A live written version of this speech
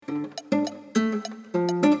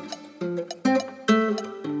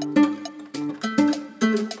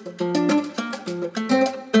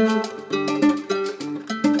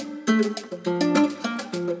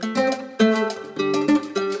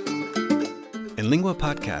In Lingua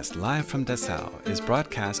Podcast, live from Dessau, is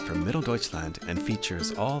broadcast from Mitteldeutschland and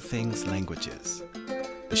features all things languages.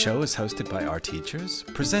 The show is hosted by our teachers,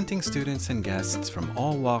 presenting students and guests from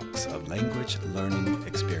all walks of language learning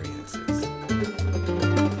experiences.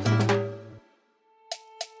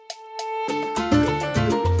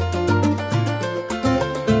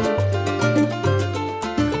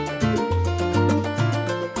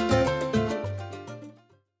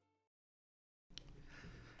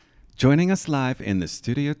 Joining us live in the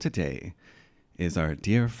studio today is our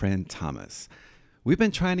dear friend Thomas. We've been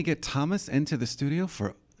trying to get Thomas into the studio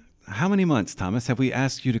for how many months, Thomas? Have we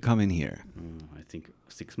asked you to come in here? I think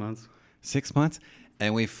 6 months. 6 months?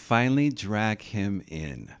 And we finally drag him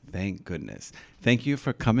in. Thank goodness. Thank you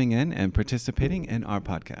for coming in and participating in our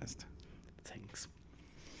podcast. Thanks.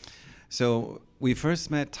 So we first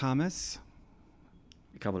met Thomas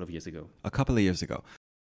A couple of years ago. a couple of years ago.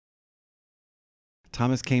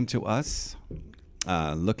 Thomas came to us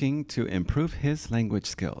looking to improve his language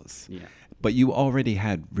skills. Yeah. But you already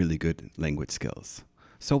had really good language skills.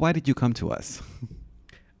 So why did you come to us?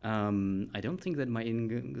 I don't think that my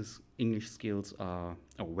English skills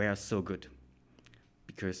were so good,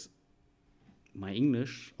 because my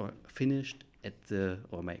English finished at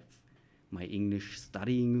my English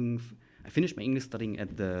studying. I finished my English studying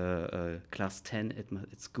at the class 10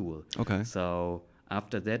 at school. Okay. So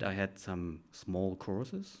after that, I had some small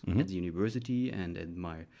courses at the university and at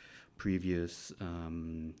my previous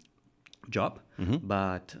job,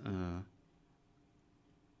 but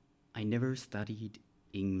I never studied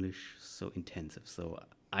English so intensive. So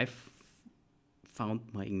I found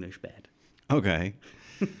my English bad. Okay.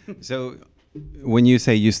 So when you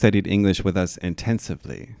say you studied English with us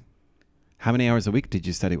intensively, how many hours a week did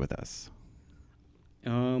you study with us?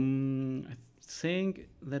 I think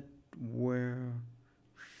that were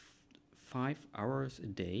 5 hours a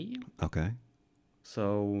day. Okay.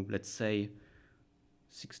 So let's say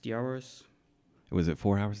 60 hours. Was it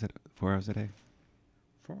 4 hours a day?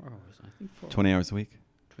 4 hours, I think. 20 hours a week?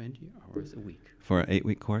 20 hours a week. For an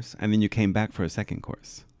 8-week course? And then you came back for a second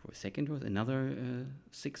course? For a second course, another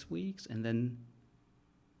 6 weeks, and then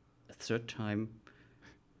a third time.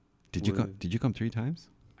 Did you come 3 times?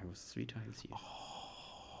 I was 3 times here.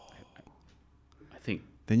 I think.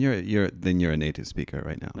 Then you're a native speaker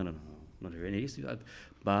right now. No, not really.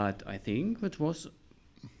 But I think it was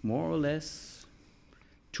more or less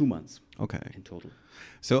 2 months. Okay. In total.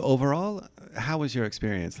 So overall, how was your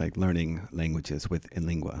experience like learning languages with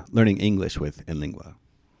Inlingua, learning English with Inlingua?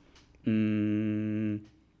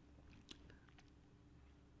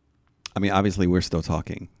 I mean, obviously we're still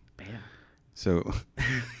talking. Yeah. So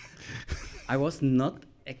I was not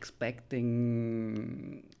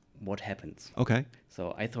expecting what happens. Okay.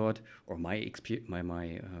 So I thought, or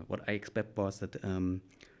what I expect was that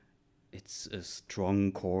it's a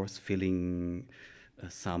strong course filling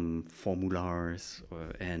some formulas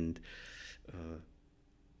and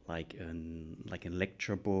like a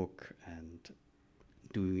lecture book and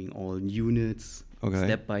doing all units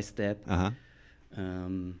step by step.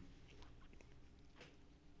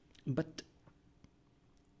 But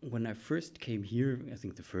when I first came here, I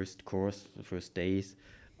think the first days,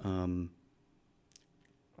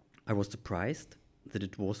 I was surprised that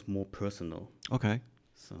it was more personal. Okay.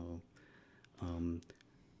 So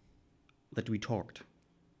that we talked.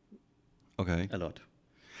 Okay. A lot.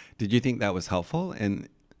 Did you think that was helpful in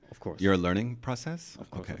Of course. your learning process? Of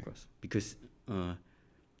course, Okay. of course. Because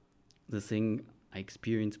the thing I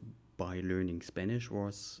experienced by learning Spanish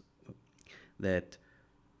was that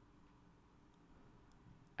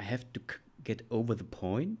I have to get over the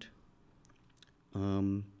point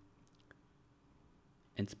and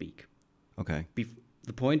speak. Okay.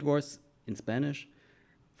 The point was in Spanish,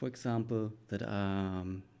 for example, that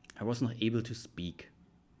I was not able to speak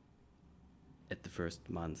at the first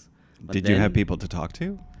months. But Did you have people to talk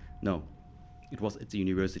to? No, it was at the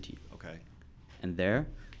university. Okay. And there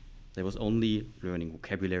was only learning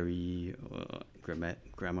vocabulary,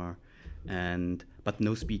 grammar, but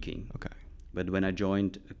no speaking. Okay. But when I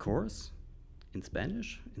joined a course in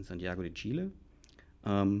Spanish in Santiago de Chile,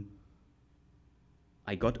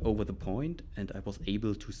 I got over the point and I was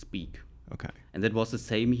able to speak. Okay. And that was the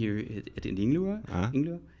same here at Inlingua.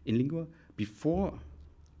 Inlingua. Before,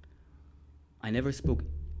 I never spoke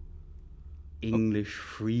English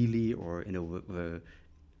freely or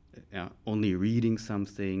only reading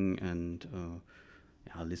something and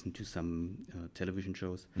listen to some television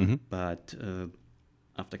shows. But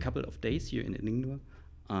after a couple of days here in Inlingua,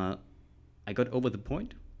 I got over the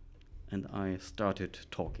point and I started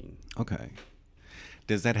talking. Okay.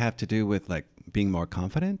 Does that have to do with like being more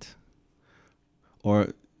confident?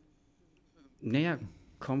 Or yeah,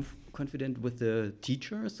 confident with the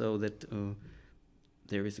teacher, so that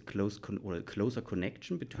there is a or a closer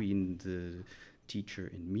connection between the teacher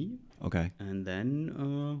and me. Okay. And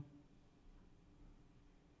then,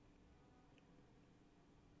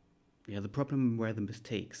 the problem were the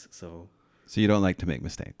mistakes. So you don't like to make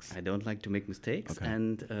mistakes. I don't like to make mistakes, Okay.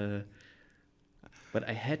 and but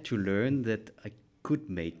I had to learn that I could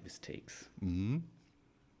make mistakes. Mm-hmm.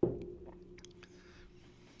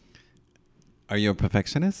 Are you a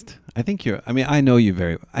perfectionist? I think you're. I mean, I know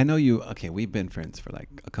you. Okay, we've been friends for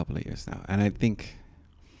like a couple of years now, and I think,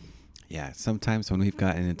 yeah, sometimes when we've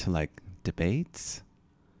gotten into like debates,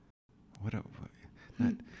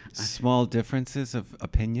 not small differences of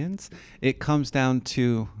opinions, it comes down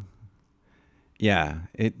to, yeah,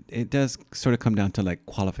 it does sort of come down to like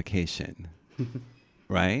qualification,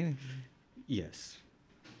 right? Yes.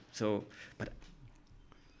 So, but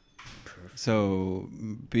So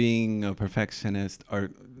being a perfectionist,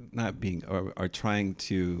 or not being, or trying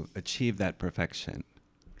to achieve that perfection,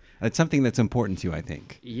 that's something that's important to you, I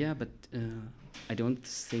think. yeah, but I don't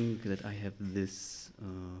think that I have this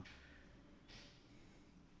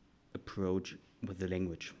approach with the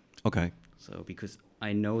language. Okay. So because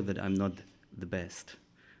I know that I'm not the best,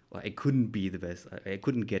 or I couldn't be the best. I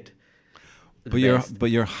couldn't get the best.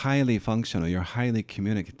 But you're highly functional. You're highly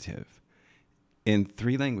communicative in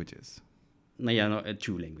 3 languages. No, yeah, no,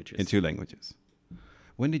 2 languages. In 2 languages.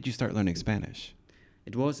 When did you start learning Spanish?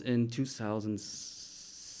 It was in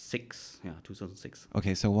 2006. Yeah, 2006.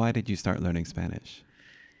 Okay, so why did you start learning Spanish?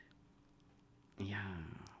 Yeah,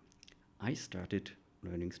 I started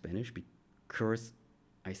learning Spanish because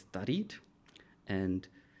I studied, and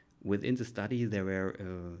within the study there were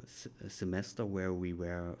a semester where we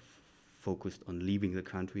were focused on leaving the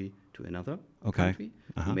country to another country,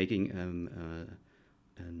 making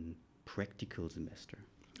a practical semester,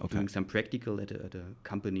 doing some practical at a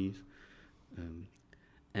company,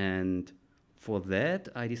 and for that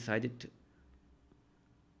I decided.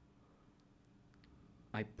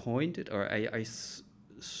 I pointed, or I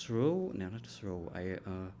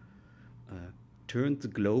turned the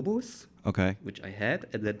globus, which I had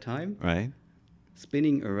at that time, right,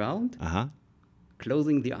 spinning around,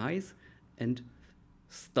 closing the eyes, and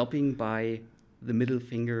stopping by the middle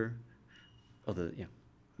finger, or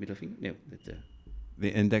middle finger. No,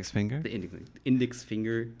 the index finger. The index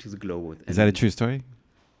finger to the globus. Is that a true story?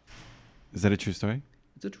 Is that a true story?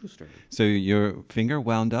 It's a true story. So your finger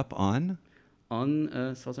wound up on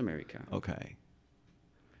South America. Okay.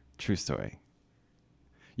 True story.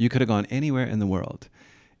 You could have gone anywhere in the world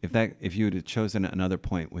if you had chosen another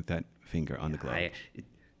point with that finger on the globe.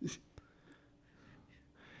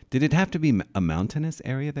 Did it have to be a mountainous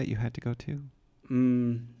area that you had to go to?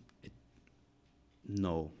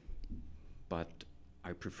 No, but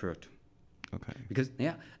I preferred. Okay. Because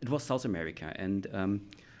it was South America, and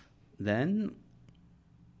then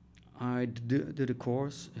I did a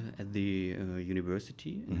course at the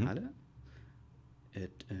university in Halle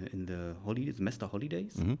in the semester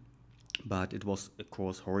holidays. Mm-hmm. But it was a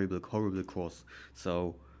course, horrible course.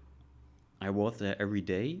 So I was there every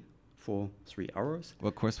day for 3 hours.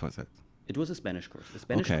 What course was it? It was a Spanish course. A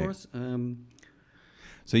Spanish course.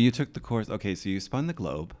 So you took the course. Okay, so you spun the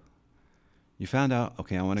globe. You found out.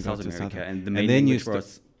 Okay, I want to go to South America, and the main language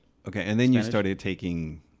was. Okay, and then Spanish. You started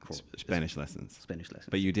taking Spanish lessons. Spanish lessons.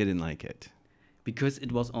 But you didn't like it because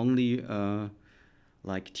it was only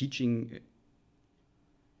like teaching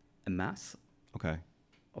a mass. Okay.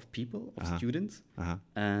 Of people, of students,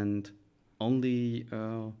 and only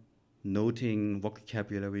noting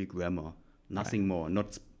vocabulary, grammar, nothing more.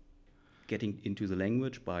 Not getting into the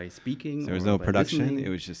language by speaking. So there was no production. Listening. It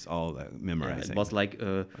was just all memorizing. It was like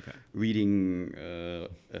reading a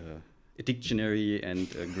dictionary and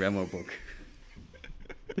a grammar book.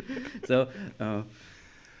 So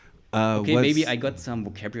maybe I got some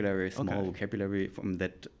vocabulary, small vocabulary from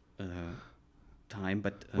that time,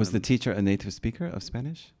 but was the teacher a native speaker of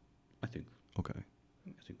Spanish? I think. Okay.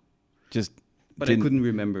 I think. But I couldn't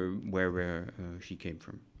remember where she came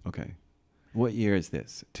from. Okay. What year is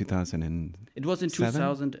this? 2000 It was in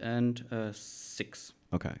 2006.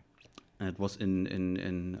 Okay. And it was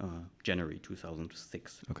in January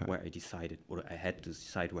 2006 where I decided, or I had to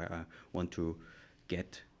decide where I want to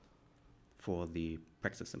get for the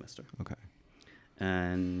practice semester. Okay.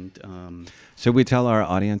 And should we tell our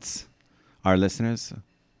audience, our listeners,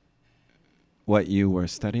 what you were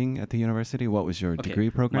studying at the university? What was your degree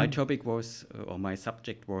program? My topic was, or my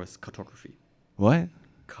subject was cartography. What?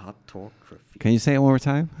 Cartography. Can you say it one more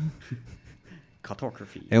time?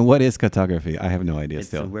 Cartography. And what is cartography? I have no idea it's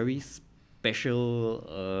still. It's a very special,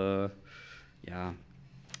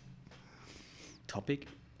 topic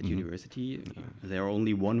at university. There are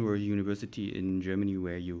only one university in Germany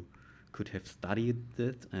where you could have studied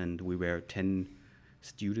it, and we were 10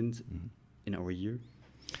 students in our year.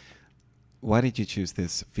 Why did you choose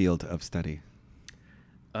this field of study?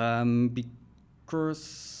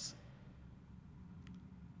 Because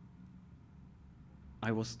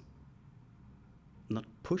I was not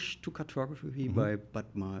pushed to cartography by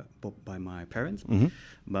my parents,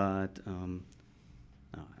 but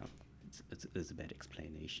it's a bad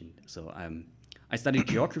explanation. So I studied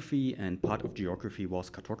geography, and part of geography was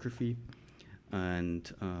cartography, and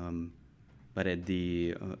but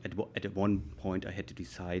at one point I had to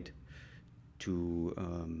decide to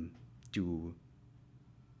do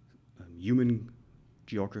human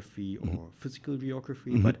geography or physical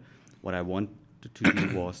geography, but what I wanted to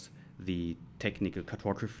do was the technical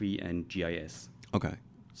cartography and GIS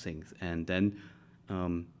things. And then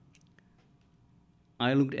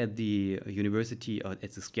I looked at the university, at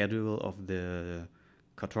the schedule of the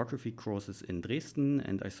cartography courses in Dresden,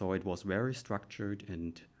 and I saw it was very structured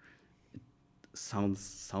and it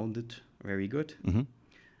sounded very good.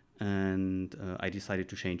 And I decided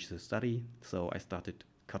to change the study, so I started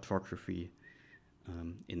cartography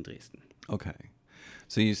in Dresden. Okay.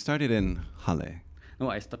 So you started in Halle. No,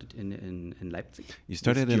 I started in Leipzig. You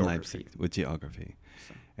started in Leipzig with geography.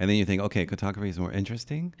 So. And then you think, okay, cartography is more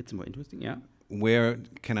interesting. It's more interesting, yeah. Where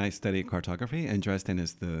can I study cartography? And Dresden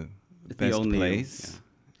is the best place? Yeah.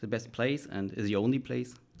 The best place and is the only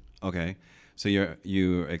place. Okay. So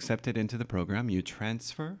you're accepted into the program. You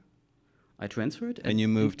transfer? I transferred. And you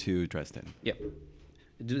moved to Dresden? Yeah.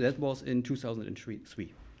 That was in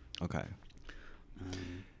 2003. Okay.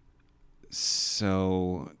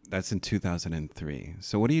 So that's in 2003.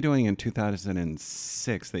 So what are you doing in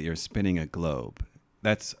 2006 that you're spinning a globe?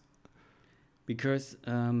 That's because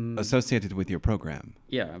associated with your program.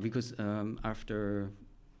 Yeah, because after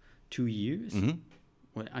 2 years,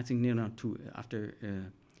 well, I think after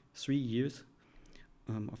 3 years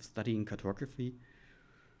of studying cartography,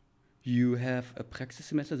 you have a praxis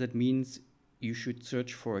semester. That means you should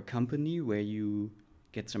search for a company where you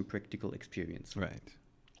get some practical experience. Right.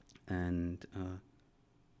 And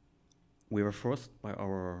we were forced by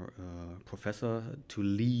our professor to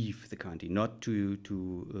leave the country, not to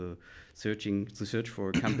search for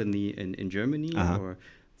a company in Germany.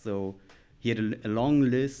 So he had a long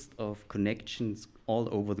list of connections all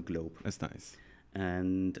over the globe. That's nice.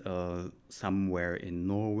 And somewhere in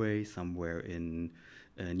Norway, somewhere in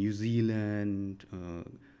New Zealand,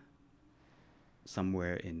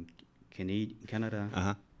 somewhere in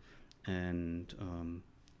Canada, and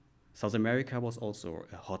South America was also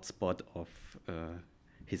a hotspot of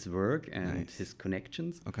his work and his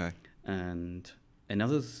connections. Okay. And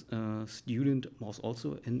another student was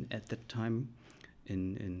also at that time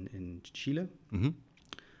in Chile.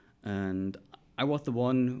 And I was the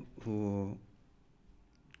one who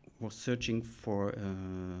was searching for,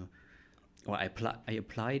 I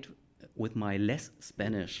applied with my less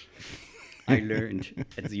Spanish I learned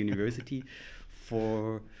at the university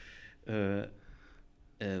for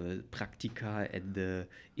practica at the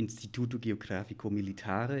Instituto Geográfico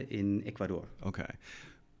Militare in Ecuador. Okay.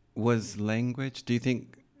 Was language, do you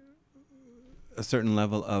think a certain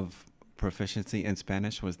level of proficiency in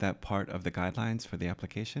Spanish, was that part of the guidelines for the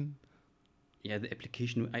application? Yeah, the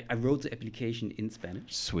application, I wrote the application in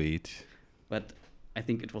Spanish. Sweet. But I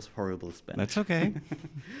think it was horrible Spanish. That's okay.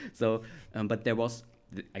 So, but there was,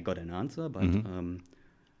 I got an answer, but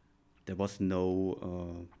there was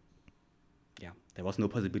no, there was no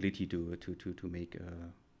possibility to make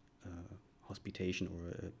a hospitation or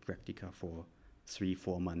a practica for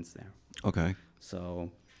 3-4 months there. Okay.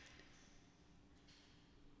 So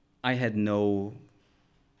I had no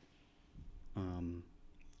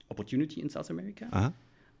opportunity in South America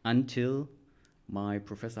until my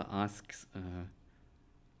professor asks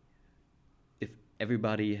if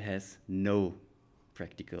everybody has no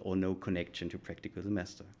practical or no connection to practical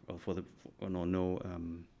semester, or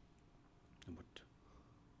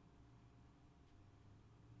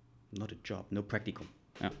not a job, no practicum.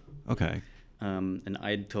 Yeah. Okay. And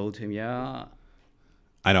I told him,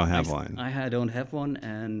 I don't have one. I don't have one,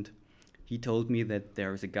 and he told me that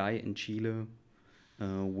there is a guy in Chile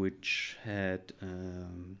which had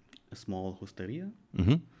a small hosteria.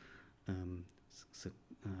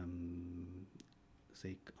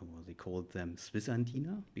 They called them Swiss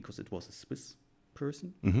Andina because it was a Swiss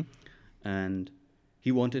person. And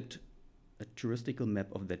he wanted a touristical map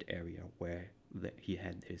of that area where he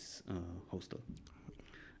had his hostel.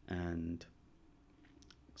 And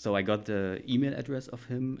so I got the email address of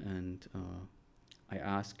him, and I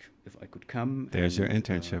asked if I could come. There's your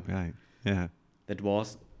internship, right? Yeah. That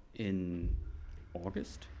was in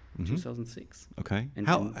August 2006. Okay. And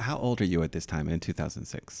How old are you at this time in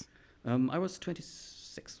 2006? I was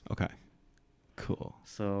 26. Okay. Cool.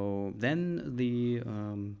 So then we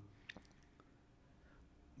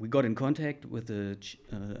got in contact with a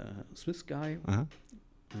Swiss guy, Uh-huh.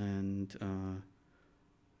 and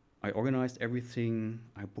I organized everything.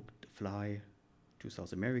 I booked a fly to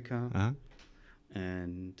South America, Uh-huh.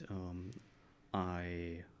 and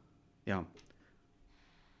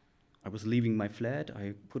I was leaving my flat.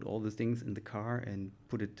 I put all the things in the car and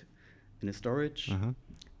put it in a storage, Uh-huh.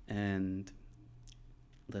 and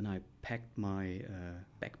then I packed my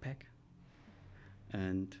backpack,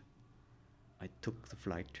 and I took the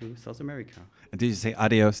flight to South America. And did you say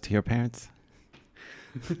adios to your parents?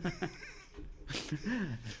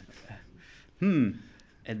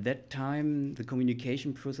 At that time, the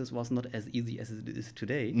communication process was not as easy as it is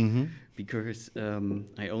today, because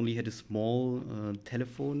I only had a small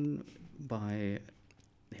telephone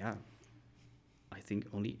I think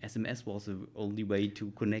only SMS was the only way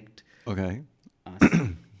to connect Okay. us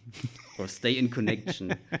or stay in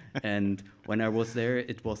connection. And when I was there,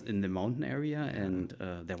 it was in the mountain area, and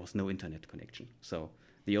there was no internet connection. So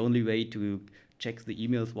the only way to check the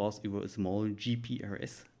emails was over a small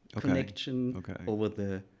GPRS connection over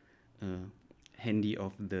the handy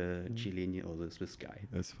of the Chilean or the Swiss guy.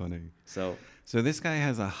 That's funny. So this guy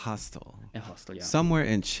has a hostel yeah, somewhere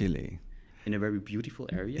in Chile. in a very beautiful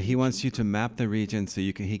area. He wants you to map the region so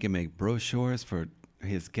he can make brochures for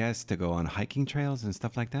his guests to go on hiking trails and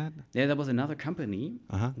stuff like that. Yeah, there was another company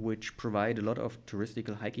Uh-huh. which provide a lot of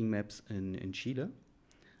touristical hiking maps in Chile,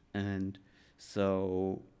 and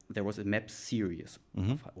so there was a map series,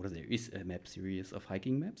 or there is a map series of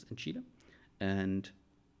hiking maps in Chile, and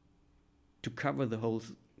to cover the whole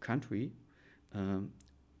country,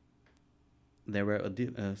 there were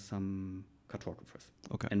some cartographers.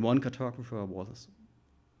 Okay. And one cartographer was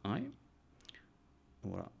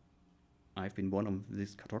I've been one of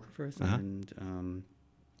these cartographers, and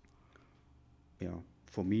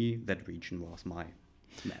for me, that region was my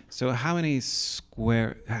map. So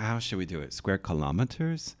how should we do it? Square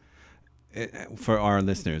kilometers? For our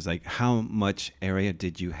listeners, like how much area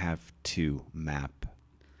did you have to map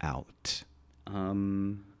out?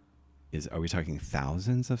 Are we talking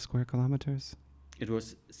thousands of square kilometers? It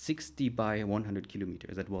was 60 by 100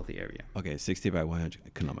 kilometers. That was the area. Okay, 60 by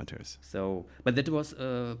 100 kilometers. So, but that was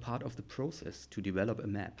part of the process to develop a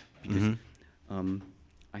map, because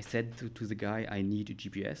I said to the guy, I need a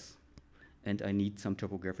GPS and I need some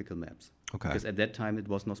topographical maps. Okay. Because at that time it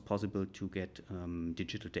was not possible to get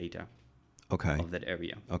digital data of that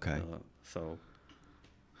area. Okay. So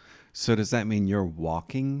does that mean you're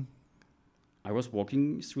walking I was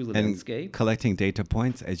walking through the and landscape, collecting data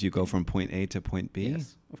points as you go from point A to point B?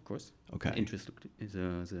 Yes, of course. Okay. Interest is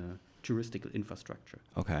the touristical infrastructure.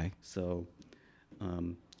 Okay. So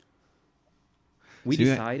I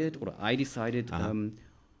decided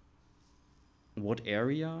what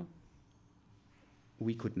area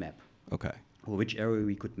we could map. Okay. Or which area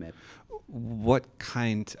we could map. What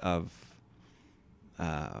kind of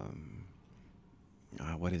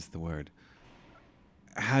what is the word?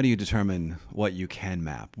 How do you determine what you can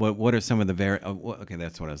map? What are some of the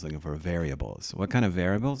that's what I was looking for, variables. What kind of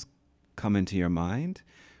variables come into your mind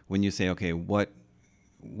when you say, okay, what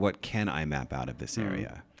can I map out of this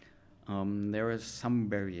area? There are some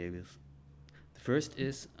variables. The first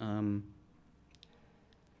is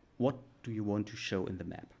what do you want to show in the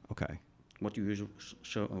map? Okay. What do you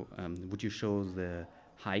show? Would you show the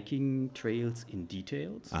hiking trails in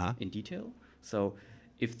detail? So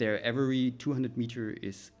if there every 200 meter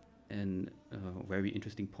is a very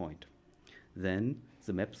interesting point, then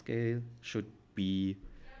the map scale should be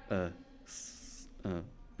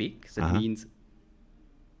big. That means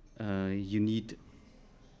you need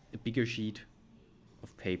a bigger sheet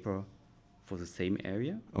of paper for the same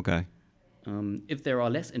area. Okay. If there are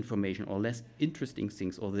less information or less interesting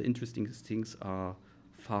things, or the interesting things are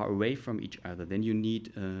far away from each other, then you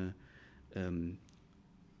need a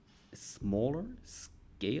smaller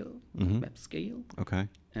scale, map scale. Okay.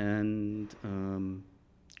 And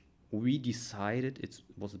we decided it's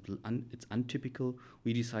untypical.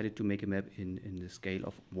 We decided to make a map in the scale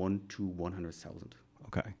of 1 to 100,000.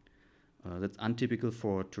 Okay. That's untypical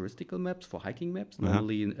for touristical maps, for hiking maps.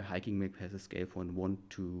 Normally, a hiking map has a scale from 1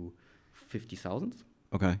 to 50,000.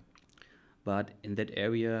 Okay. But in that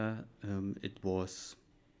area,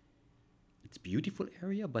 it's beautiful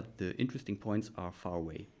area, but the interesting points are far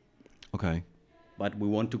away. Okay. But we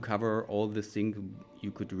want to cover all the things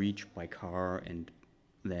you could reach by car and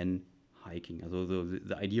then hiking. So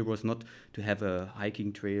the idea was not to have a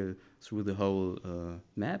hiking trail through the whole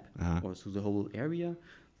map or through the whole area.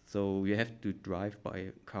 So you have to drive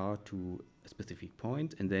by car to a specific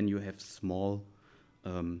point, and then you have small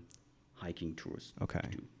hiking tours. Okay.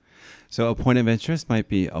 To do. So a point of interest might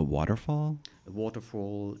be a waterfall, A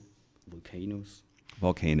waterfall, volcanoes,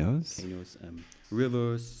 volcanoes.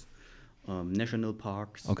 rivers, national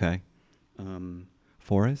parks, Okay. um,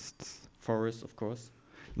 Forests. forests, of course.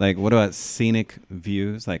 Like, what about scenic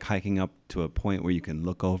views, like hiking up to a point where you can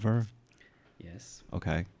look over? Yes.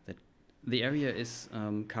 Okay. The area is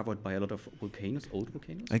covered by a lot of volcanoes, old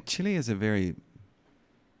volcanoes. Like, Chile is a very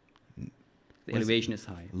The elevation is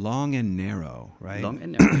high. long and narrow, right? Long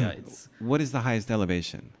and narrow. Yeah, it's What is the highest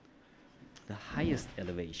elevation? the highest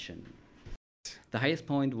elevation. The highest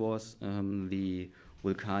point was the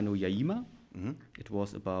Volcano Yaima. Mm-hmm. It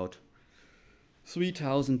was about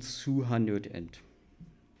 3,200 and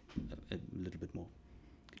a little bit more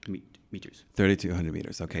meters. 3,200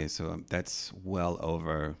 meters. Okay, so that's well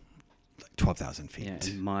over like 12,000 feet.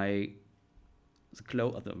 Yeah, and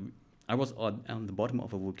I was on the bottom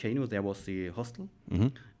of a volcano. There was the hostel, Mm-hmm.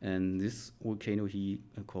 and this volcano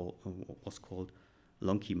was called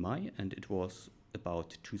Lonki Mai, and it was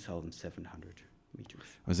about 2,700 meters.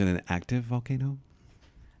 Was it an active volcano?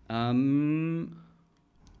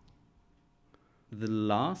 The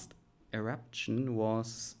last eruption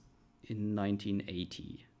was in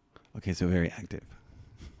 1980, Okay, so very active.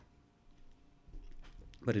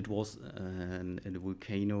 but it was a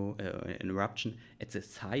volcano, an eruption at the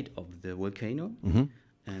side of the volcano, Mm-hmm.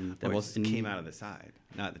 and there was came out of the side,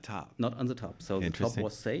 not at the top. not on the top. So the top Interesting.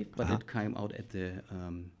 was safe, but Uh-huh. it came out at the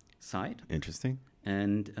side, Interesting.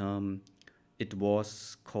 and it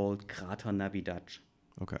was called Crater Navidad.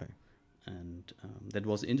 Okay. And that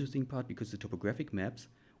was the interesting part because the topographic maps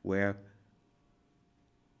were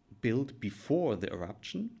built before the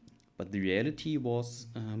eruption, but the reality was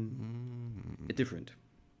different.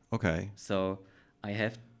 Okay. So I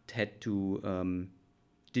had to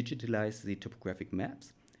digitalize the topographic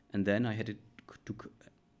maps, and then I had to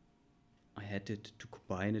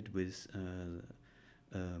combine it with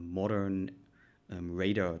modern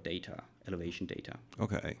radar data, elevation data.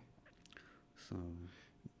 Okay. So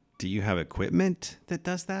Do you have equipment that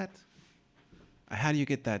does that? How do you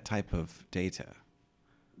get that type of data?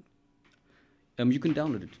 you can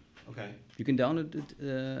download it. Okay. You can download it.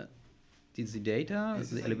 The data, Is this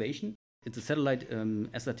the like- elevation. It's a satellite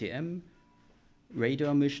SRTM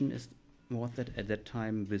radar mission. Was that at that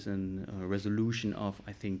time with a resolution of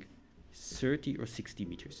I think 30 or 60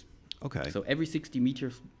 meters. Okay. So every 60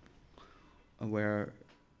 meters were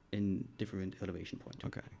in different elevation point.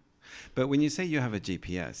 Okay. But when you say you have a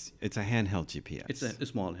GPS, it's a handheld GPS. It's a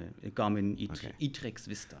small a Garmin Okay. E-Trex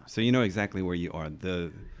Vista. So you know exactly where you are,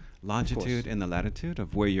 the longitude and the latitude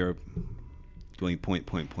of where you're doing point.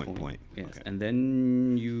 Yes, Okay. and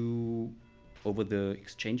then you, over the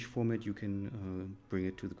exchange format, you can bring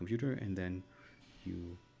it to the computer, and then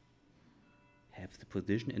you have the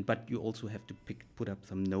position. But you also have to put up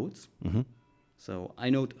some notes. Mm-hmm. So I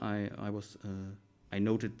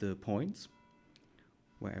noted the points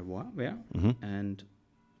where I was, Mm-hmm. and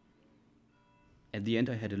at the end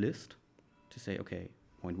I had a list to say, okay,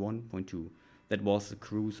 point 1, point 2. That was the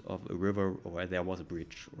cruise of a river, or there was a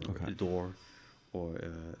bridge, or Okay. a door, or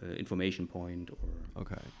an information point, or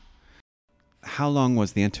Okay. How long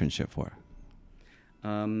was the internship for?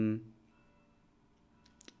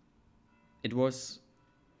 It was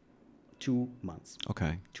 2 months.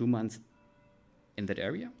 Okay. 2 months in that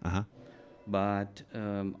area, Uh-huh. but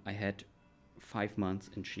I had 5 months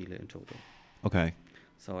in Chile in total. Okay.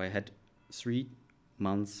 So I had 3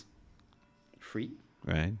 months free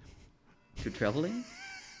Right. to traveling.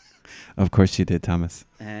 Of course you did, Thomas.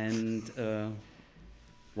 And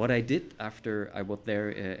what I did after I was there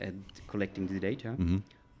at collecting the data, Mm-hmm.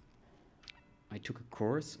 I took a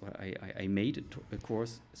course, or I made a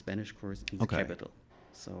course, a Spanish course in the Okay. capital.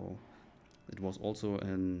 So it was also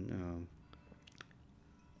an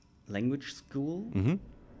language school. Mm-hmm.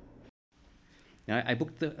 I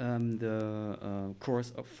booked the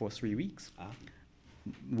course for 3 weeks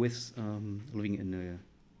with living in a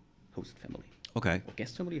host family. Okay. Or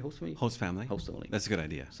guest family, host family? Host family. Host family. That's a good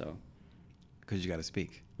idea So, because you got to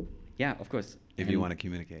speak yeah, of course. if you And want to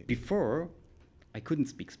communicate. Before, I couldn't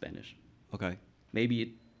speak Spanish. Okay.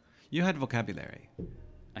 Maybe You had vocabulary.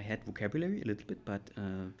 I had vocabulary a little bit, but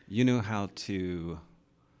You knew how to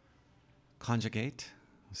conjugate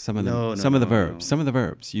some of the No, some of the no, verbs. no. Some of the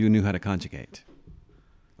verbs you knew how to conjugate.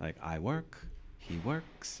 Like I work, he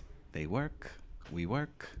works, they work, we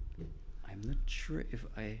work. I'm not sure if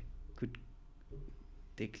I could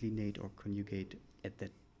declinate or conjugate at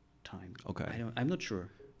that time. Okay. I'm not sure.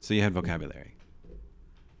 So you had vocabulary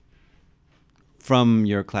from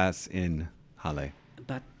your class in Halle.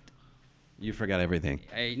 But You forgot everything.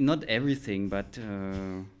 not everything, but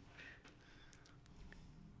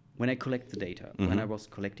when I collect the data, when I was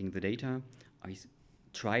collecting the data, I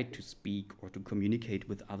tried to speak or to communicate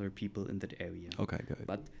with other people in that area. Okay, good.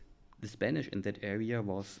 But the Spanish in that area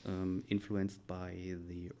was influenced by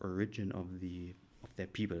the origin of their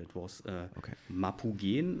people. It was Okay.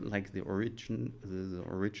 Mapudungun, like the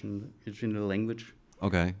original language,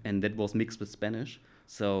 Okay. and that was mixed with Spanish.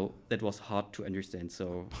 So that was hard to understand.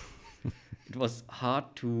 So it was hard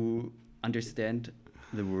to understand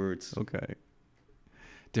the words. Okay.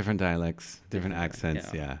 Different dialects, different accents,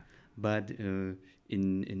 yeah. yeah. But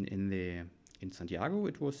in Santiago,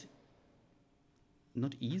 it was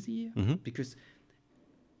not easy because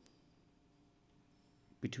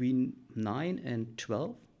between 9 and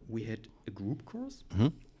 12 we had a group course.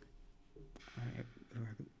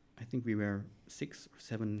 I think we were 6 or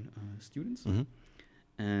 7 students,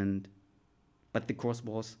 but the course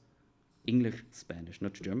was English Spanish,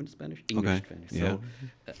 not German Spanish, English Okay, Spanish. yeah.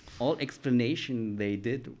 So all explanation they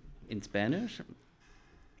did in Spanish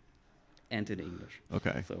and in English.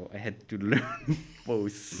 Okay. So I had to learn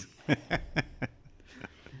both.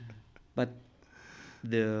 But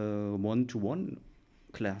the one-to-one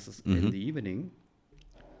classes in the evening,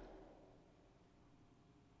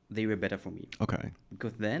 they were better for me. Okay.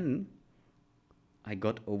 Because then I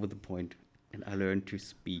got over the point and I learned to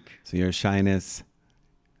speak. So your shyness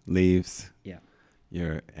leaves, Yeah.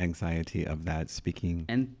 your anxiety of that speaking.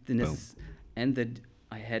 And and that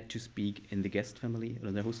I had to speak in the guest family,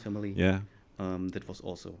 or the host family. Yeah. That was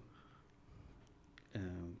also.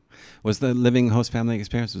 Was the living host family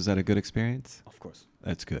experience, was that a good experience? Of course.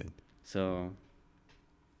 That's good. So.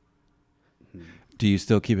 Do you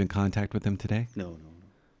still keep in contact with them today? No.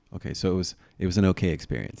 Okay, so it was an okay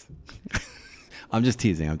experience. I'm just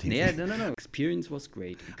teasing. Yeah, no. Experience was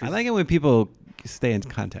great. I like it when people stay in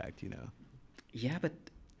contact, you know. Yeah, but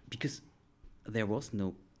because there was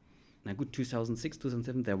no, now good 2006,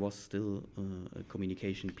 2007, there was still a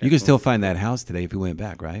communication platform. You can still find that house today if you went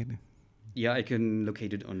back, right? Yeah, I can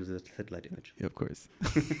locate it on the satellite image. Yeah, of course.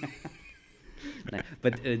 No,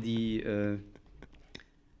 but the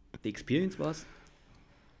experience was,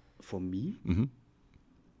 for me,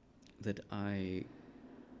 that I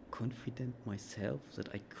confident myself that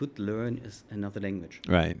I could learn another language.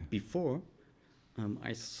 Right. Before,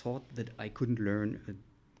 I thought that I couldn't learn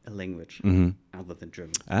a language other than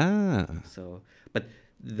German. Ah. So, but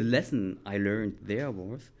the lesson I learned there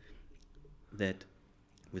was that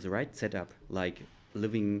with the right setup, like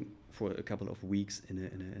living for a couple of weeks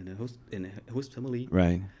in a host family,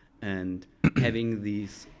 Right. and having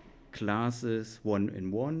these classes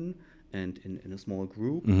 1-on-1 and in a small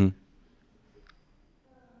group,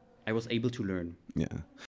 I was able to learn. Yeah.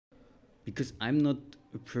 Because I'm not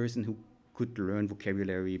a person who could learn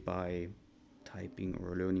vocabulary by typing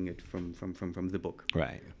or learning it from the book.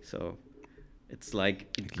 Right. So it's like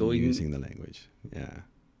Like going using the language. Yeah.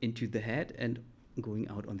 into the head and going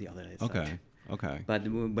out on the other side. Okay. Okay. But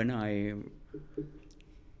when I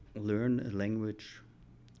learn a language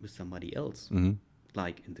with somebody else,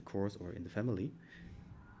 like in the course or in the family,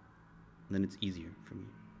 then it's easier for me.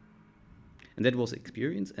 And that was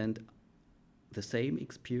experience, and the same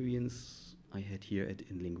experience I had here at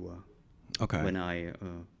InLingua. Okay. When I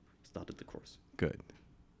started the course. Good.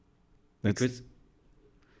 Because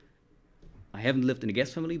I haven't lived in a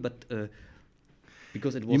guest family, but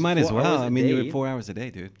because it was You might 4 as well. hours a I mean, you day, were 4 hours a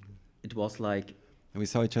day, dude. it was like, And we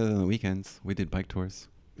saw each other on the weekends. We did bike tours.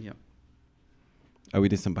 yeah. Oh, we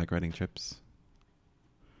did some bike riding trips.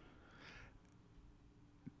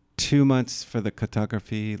 2 months for the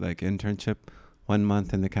cartography, like internship, 1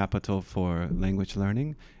 month in the capital for language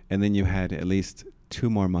learning. And then you had at least 2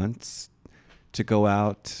 more months to go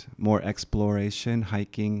out, more exploration,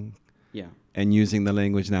 hiking, Yeah, and using the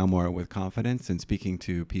language now more with confidence and speaking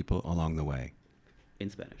to people along the way. in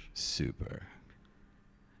Spanish. Super.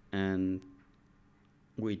 And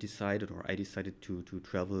I decided to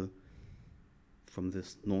travel from the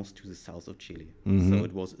north to the south of Chile. So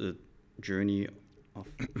it was a journey of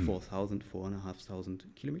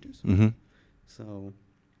 4,500 kilometers. So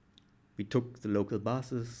we took the local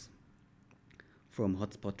buses from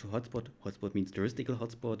hotspot to hotspot. Hotspot means touristical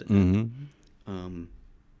hotspot. And,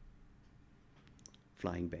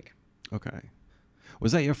 flying back. Okay.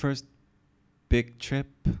 Was that your first big trip?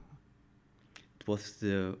 It was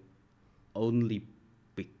the only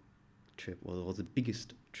big trip, or it was the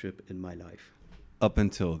biggest trip in my life. Up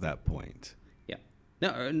until that point. Yeah.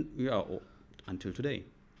 No, until today.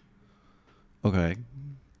 Okay.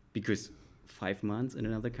 Because 5 months in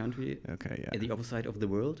another country, Okay. at Yeah. the opposite side of the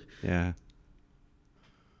world, Yeah.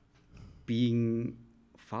 being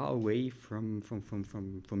far away from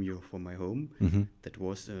my home, Mm-hmm. that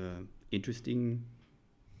was an interesting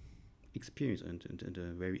experience and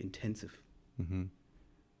very intensive. Mm-hmm.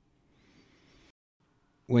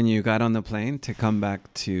 When you got on the plane to come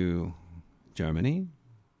back to Germany,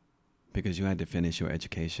 because you had to finish your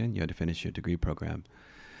education, you had to finish your degree program,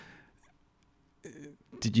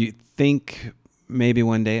 did you think maybe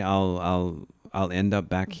one day I'll end up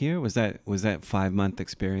back here? Was that 5-month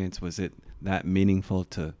experience? Was it that meaningful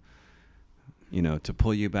to to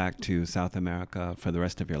pull you back to South America for the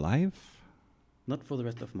rest of your life? Not for the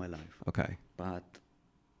rest of my life, Okay. but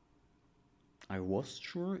I was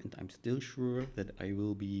sure, and I'm still sure, that I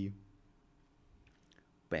will be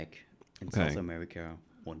back in Okay. South America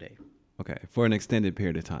one day. Okay. For an extended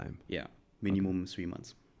period of time. Yeah, minimum 3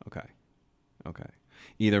 months. Okay. Okay.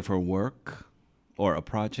 Either for work or a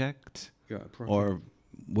project Yeah, a project or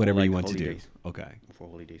whatever like you want holidays. to do. Okay. For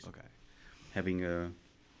holidays. Okay. Having a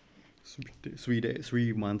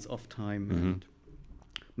 3 months off time Mhm. and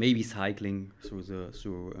maybe cycling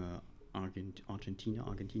through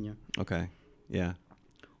Argentina, Okay. Yeah.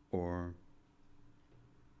 or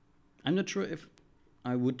I'm not sure if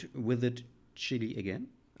I would visit Chile again,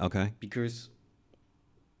 Okay. because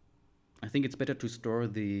I think it's better to store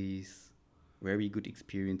these very good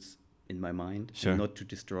experience in my mind, Sure. and not to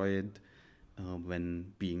destroy it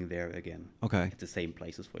when being there again Okay. at the same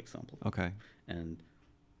places, for example. Okay. And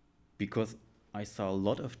because I saw a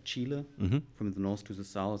lot of Chile Mm-hmm. from the north to the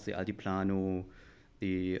south, the Altiplano,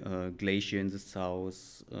 the glacier in the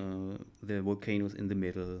south, the volcanoes in the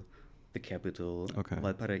middle, the capital, Okay.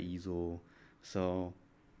 Valparaiso. So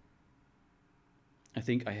I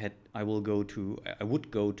think I would go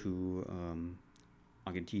to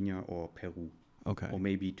Argentina or Peru, Okay. or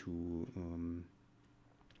maybe to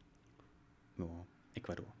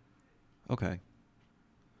Ecuador Okay.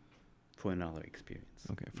 for another experience.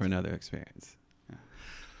 Okay. For another experience. Yeah.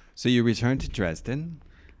 So you returned to Dresden.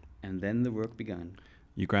 And then the work began.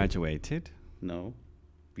 You graduated. No,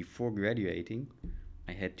 before graduating,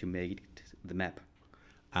 I had to make the map.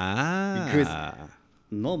 Ah.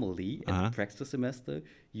 Normally, at Uh-huh. the practice semester,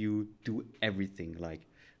 you do everything, like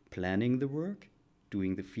planning the work,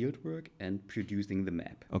 doing the field work, and producing the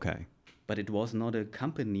map. Okay. But it was not a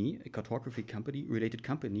company, a cartography company, related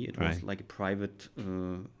company. It was Right. like a private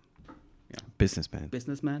Businessman.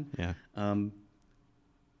 businessman. Yeah.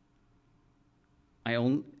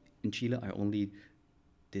 In Chile, I only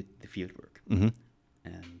did the field work. Mm-hmm.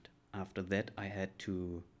 And after that, I had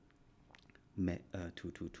to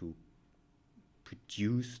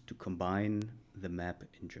combine the map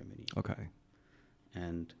in Germany. Okay.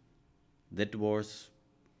 And that was,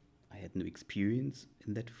 I had no experience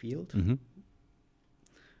in that field. Mm-hmm.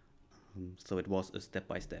 So it was a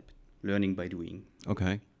step-by-step, learning by doing.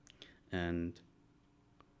 Okay.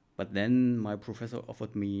 But then my professor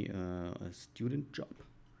offered me a student job,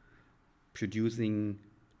 producing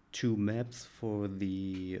 2 maps for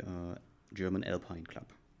the German Alpine Club.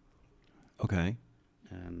 Okay.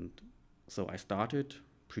 And so I started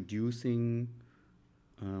producing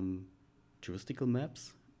touristical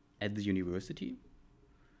maps at the university.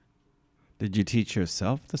 Did you teach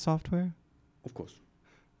yourself the software? Of course,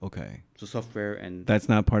 Okay. the software, and That's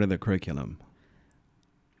not part of the curriculum.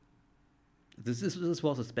 this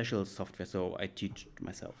was a special software, so I teach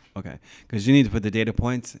myself. Okay. Because you need to put the data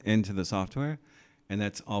points into the software, and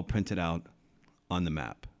that's all printed out on the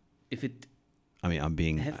map. If it I mean, I'm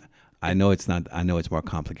being. Have- I know it's not. I know it's more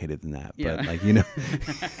complicated than that. Yeah. But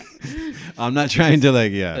I'm not trying to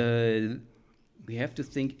we have to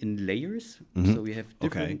think in layers. Mhm. So we have Okay.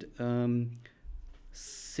 different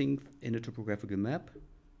things in a topographical map,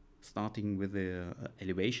 starting with the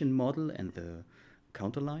elevation model and the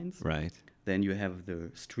counterlines. Right. Then you have the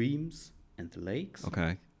streams and the lakes.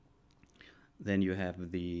 Okay. Then you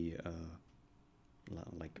have the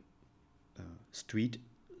street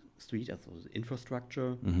as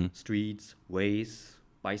infrastructure, Mhm. streets, ways,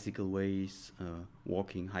 bicycle ways,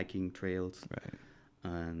 walking, hiking trails, Right.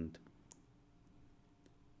 and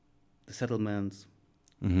the settlements,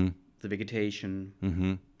 Mm-hmm. the vegetation,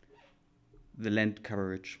 Mm-hmm. the land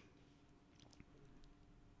coverage.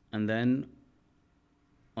 And then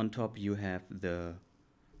on top you have the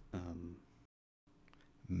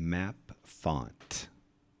Map font.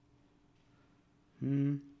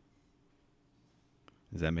 Does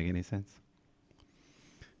that make any sense?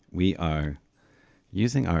 We are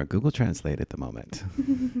using our Google Translate at the moment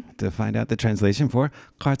to find out the translation for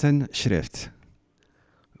Kartenschrift.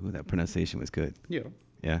 Ooh, that pronunciation was good. Yeah.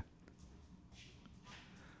 Yeah.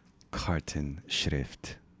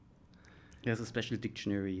 Kartenschrift. There's a special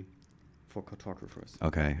dictionary for cartographers.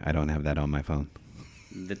 Okay, I don't have that on my phone.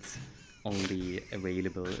 That's only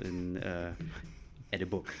available in at a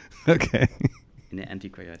book, Okay. in an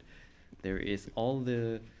antiquariat. There is all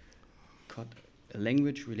the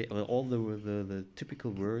language all the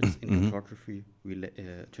typical words in cartography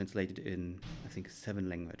translated in, I think, 7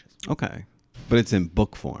 languages. Okay. But it's in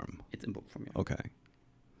book form. It's in book form. Yeah. Okay.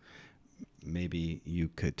 Maybe you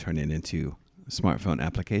could turn it into smartphone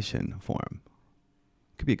application form.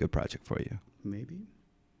 Could be a good project for you. Maybe.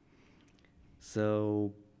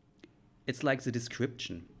 So it's like the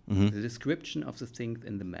description. Mm-hmm. The description of the things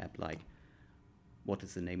in the map, like what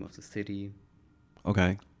is the name of the city,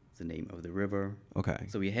 Okay. the name of the river. Okay.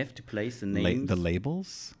 So we have to place the names. The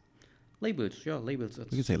labels? Labels, yeah, labels. We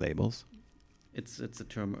can say labels. It's a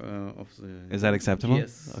term of the. Is that acceptable?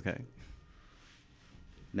 Yes. Okay.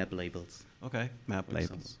 Map labels. Okay. Map for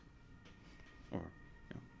labels. example. Or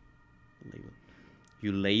label.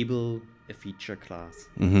 You label a feature class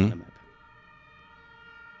Mhm. on a map.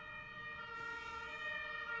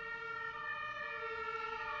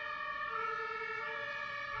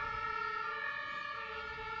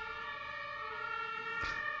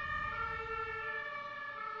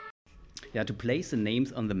 Yeah, to place the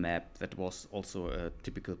names on the map, that was also a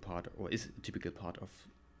typical part, or is a typical part of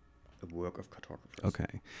a work of cartographers.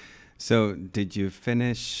 Okay. So did you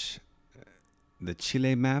finish the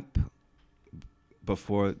Chile map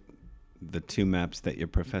before the 2 maps that your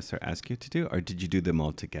professor asked you to do, or did you do them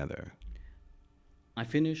all together? I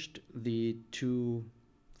finished the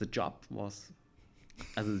job was,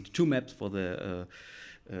 the 2 maps for the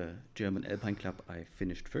German Alpine Club I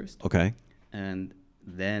finished first. Okay. And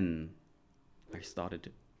then I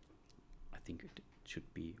started, I think it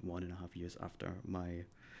should be 1.5 years after my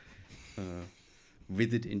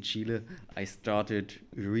visit in Chile, I started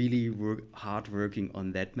really hard working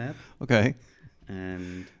on that map. Okay.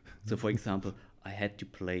 And so, for example, I had to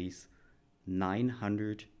place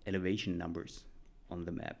 900 elevation numbers on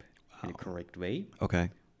the map in a correct way. Okay.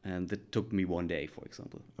 And that took me 1 day, for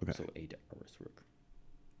example. Okay. So 8 hours work.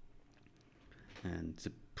 And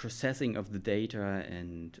the processing of the data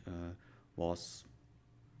and was,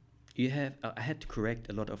 I had to correct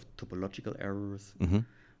a lot of topological errors Mm-hmm.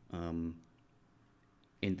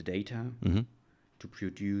 In the data Mm-hmm. to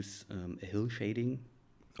produce a hill shading.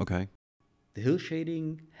 Okay. The hill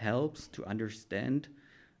shading helps to understand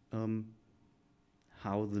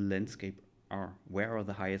how the landscape are. Where are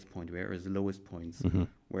the highest point? Where is the lowest points? Mm-hmm.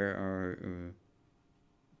 Where are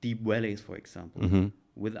deep valleys, for example? Mm-hmm.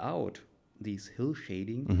 Without these hill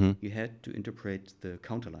shading, Mm-hmm. you had to interpret the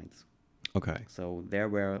counterlines. Okay. So there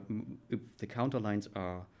were, if the counterlines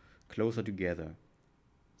are closer together,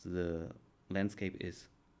 the landscape is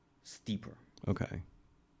steeper. Okay.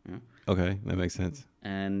 Yeah? Okay. That makes sense.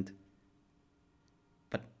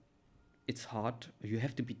 But it's hard. You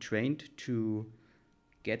have to be trained to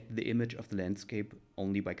get the image of the landscape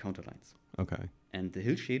only by counterlines. Okay. And the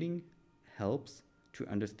hill shading helps to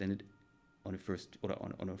understand it on a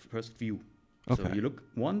first view. So Okay. you look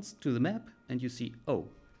once to the map and you see, oh,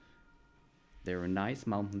 there are nice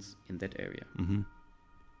mountains in that area. Mm-hmm.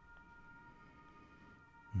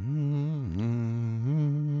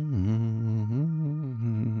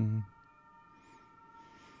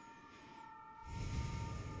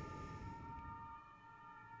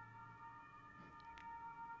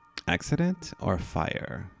 Accident or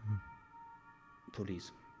fire?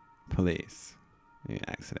 Police, Police. Maybe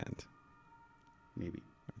accident. maybe.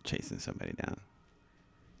 Chasing somebody down.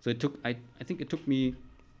 So it took, I think it took me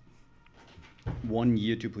 1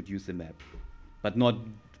 year to produce the map, but not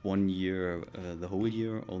 1 year, the whole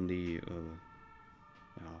year. Only,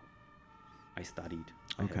 I studied.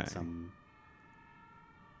 I Okay. had some.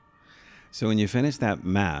 So when you finished that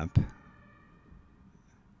map,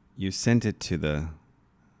 you sent it to the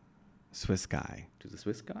Swiss guy. To the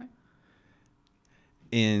Swiss guy.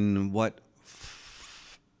 In what?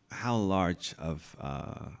 How large of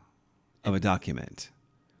a document?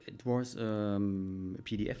 It was a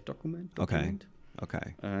PDF document. Okay.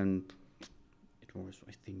 Okay. And it was,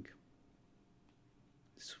 I think,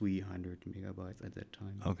 300 megabytes at that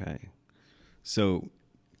time. Okay. So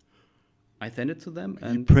I sent it to them, he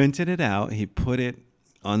and printed it out. He put it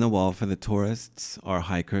on the wall for the tourists or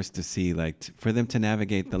hikers to see, like, for them to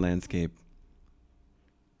navigate the landscape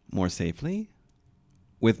more safely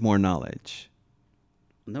with more knowledge.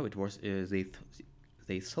 no, it was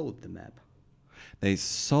they sold the map. They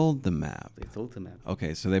sold the map. They sold the map,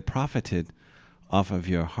 Okay, so they profited off of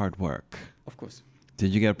your hard work of course.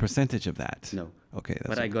 Did you get a percentage of that? No. Okay.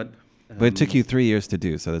 But I got... But it took you 3 years to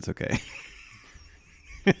do, so that's okay.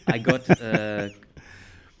 I got...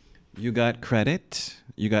 You got credit.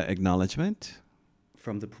 You got acknowledgement.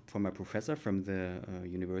 from my professor from the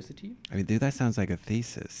university. I mean, dude, that sounds like a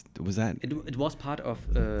thesis. Was that? It was part of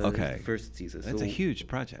Okay. the first thesis. That's a huge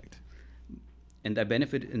project. And I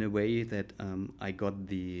benefited in a way that I got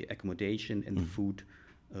the accommodation and the food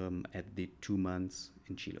at the 2 months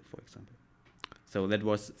in Chile, for example. So that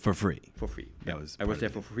was For free. for free. That Yeah. was I was part there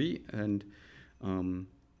of for free, and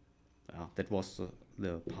that was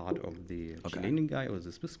the part of the Okay. Chilean guy or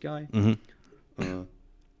the Swiss guy. Mm-hmm.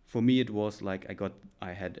 For me, it was like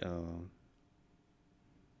I had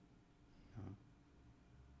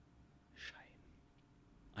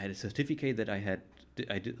I had a certificate that I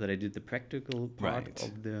did the practical part Right.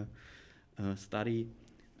 of the study,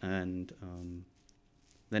 and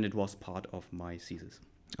then it was part of my thesis.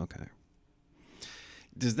 Okay.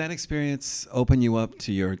 Does that experience open you up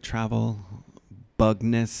to your travel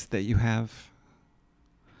bugness that you have?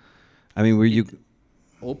 I mean, were you?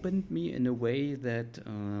 Opened me in a way that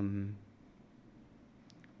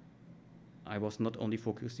I was not only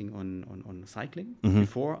focusing on cycling. Mhm.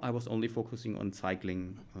 Before, I was only focusing on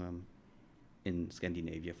cycling in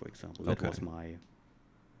Scandinavia, for example. That Okay. was my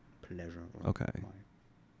pleasure. Or Okay.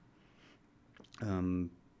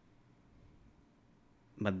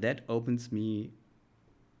 But that opens me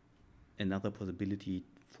another possibility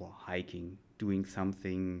for hiking, doing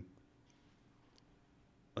something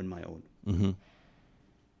on my own. Mm-hmm.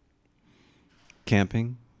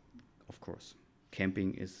 Camping. Of course,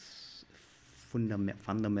 camping is a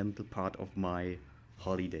fundamental part of my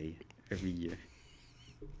holiday every year.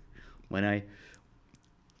 When I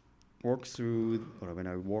walk through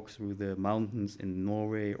the mountains in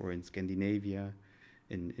Norway or in Scandinavia,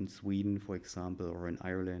 in Sweden, for example, or in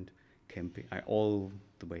Ireland, camping, all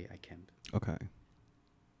the way I camp. Okay.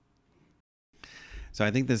 So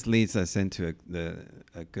I think this leads us into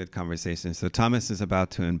a good conversation. So Thomas is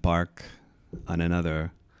about to embark on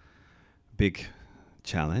another big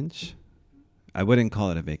challenge. I wouldn't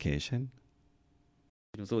call it a vacation.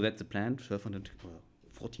 So that's the plan,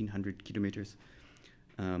 1,400 kilometers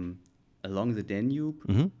along the Danube,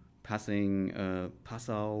 Mm-hmm. passing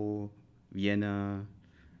Passau, Vienna,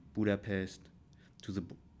 Budapest to the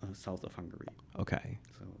south of Hungary. Okay.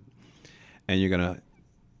 So And you're going to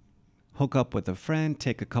hook up with a friend,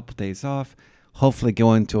 take a couple days off, hopefully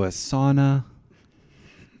go into a sauna.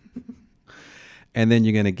 And then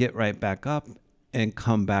you're going to get right back up and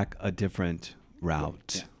come back a different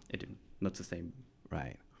route. Yeah, not the same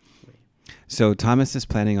Right. way. So Thomas is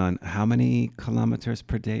planning on how many kilometers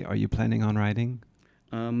per day are you planning on riding?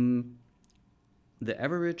 The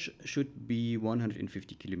average should be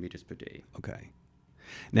 150 kilometers per day. Okay.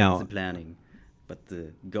 That's Now, the planning. But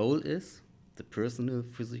the goal is, the personal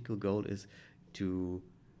physical goal is to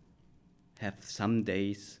have some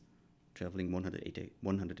days traveling 180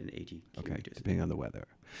 okay, kilometers. depending on the weather.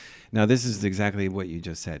 Now, this is exactly what you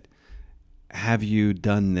just said. Have you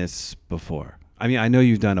done this before? I mean, I know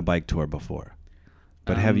you've done a bike tour before,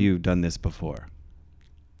 but have you done this before?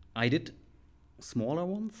 I did smaller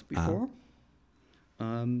ones before.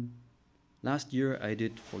 Last year I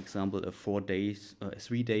did, for example, a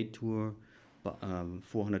 3-day tour,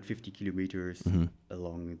 450 kilometers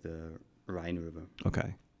along the Rhine River.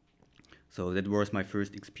 Okay. So that was my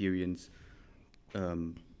first experience,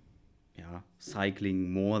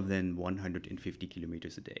 cycling more than 150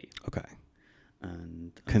 kilometers a day. Okay.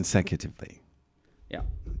 And Consecutively. yeah,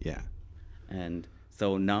 Yeah. and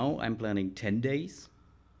so now I'm planning 10 days,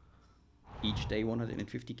 each day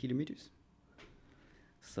 150 kilometers.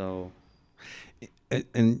 So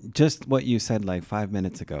And just what you said like 5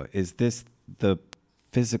 minutes ago, is this the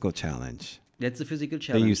physical challenge that's a physical that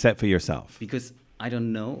challenge. you set for yourself? Because I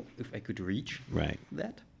don't know if I could reach Right.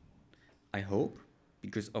 that. I hope,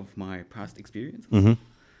 because of my past experience.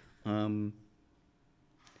 Mm-hmm.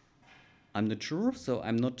 I'm not sure, so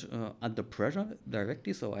I'm not under pressure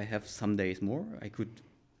directly, so I have some days more. I could,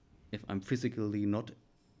 if I'm physically not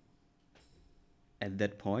at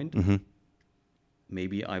that point,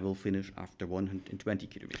 maybe I will finish after 120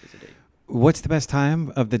 kilometers a day. What's the best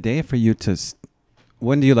time of the day for you to...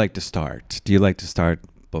 when do you like to start? Do you like to start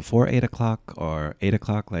before 8 o'clock or 8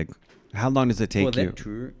 o'clock? Like, how long does it take For you? that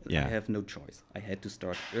tour, Yeah. I have no choice. I had to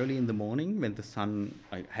start early in the morning when the sun,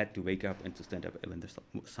 I had to wake up and to stand up when the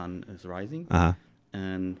sun is rising. Uh-huh.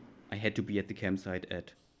 And I had to be at the campsite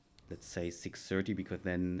at, let's say, 6:30, because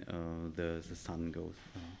then the sun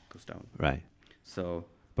goes down. Right. So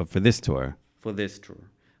But for this tour, for this tour,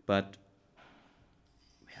 but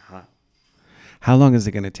yeah, how long is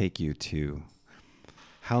it going to take you to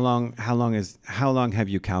How long have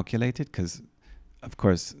you calculated? Because, of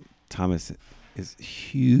course, Thomas is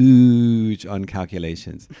huge on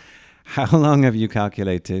calculations. How long have you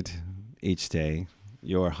calculated each day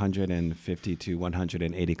your 150 to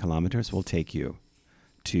 180 kilometers will take you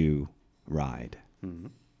to ride?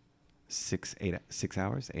 Mhm. 6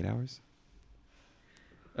 hours, 8 hours?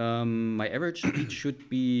 My average speed should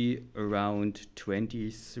be around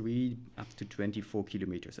 23 up to 24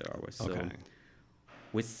 kilometers an hour. So Okay.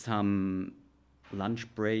 with some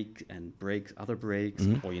lunch break and breaks, other breaks,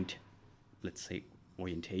 let's say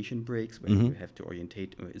orientation breaks, where you have to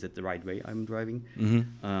orientate, is it the right way I'm driving?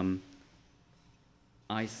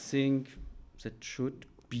 I think that should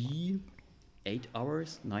be 8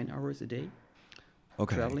 hours, 9 hours a day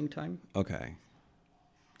Okay. traveling time. Okay.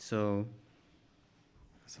 So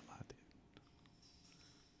That's a lot, dude.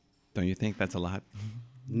 Don't you think that's a lot?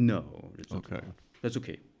 no, that's not a Okay. lot. That's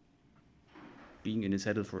okay. Being in a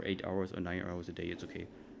saddle for 8 hours or 9 hours a day, it's okay.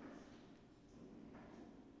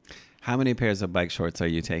 How many pairs of bike shorts are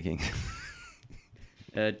you taking?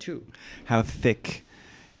 2. How thick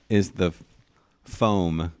is the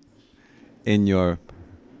foam in your...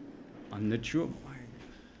 I'm not sure.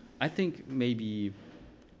 I think maybe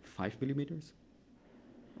 5 millimeters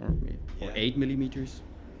or 8 millimeters.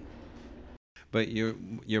 But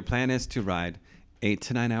your plan is to ride 8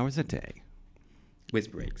 to 9 hours a day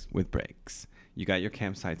With breaks. with breaks. You got your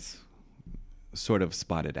campsites sort of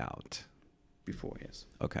spotted out. Before, yes.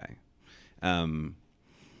 Okay.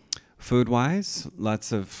 Food-wise,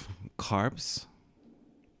 lots of carbs,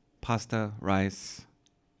 pasta, rice.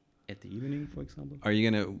 At the evening, for example. Are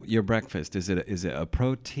you your breakfast? Is it a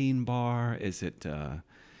protein bar? Is it a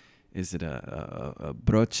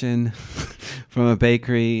brötchen from a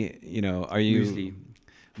bakery? You know, are you Muesli.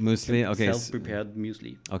 Muesli. Okay. Self-prepared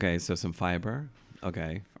muesli. Okay, so some fiber.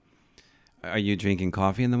 Okay. Are you drinking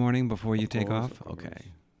coffee in the morning before you take course, off? of course. Okay.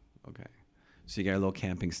 Okay. So you got a little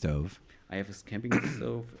camping stove. I have a camping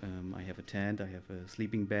stove. I have a tent. I have a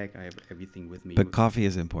sleeping bag. I have everything with me. But coffee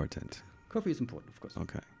is important. Coffee is important, of course.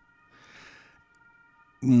 Okay.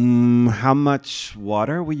 How much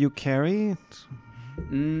water will you carry?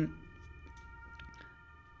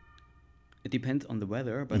 It depends on the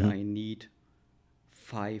weather, but Mhm. I need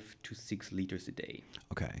 5 to 6 liters a day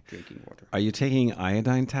Okay. drinking water. Are you taking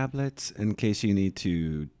iodine tablets in case you need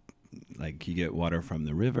to, like, you get water from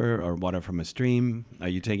the river or water from a stream? Are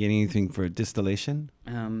you taking anything for distillation?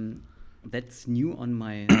 That's new on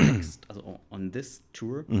my next, on this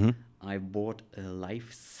tour. I bought a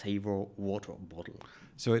Lifesaver water bottle.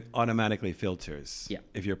 So it automatically filters. Yeah.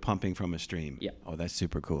 If you're pumping from a stream. Yeah. Oh, that's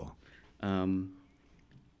super cool.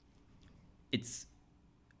 It's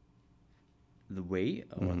the way,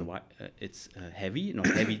 or it's heavy, not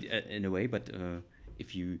heavy in a way, but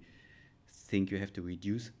if you think you have to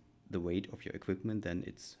reduce the weight of your equipment, then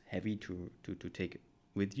it's heavy to take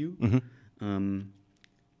with you.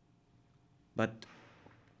 But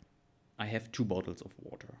I have 2 bottles of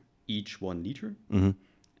water, each 1 liter.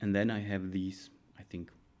 And then I have these, I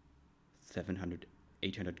think, 700,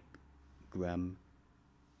 800 gram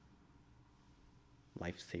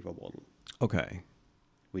Lifesaver bottle, Okay.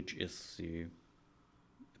 which is a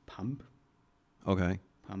pump, Okay.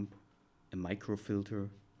 a microfilter,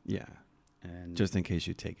 Yeah. and Just in case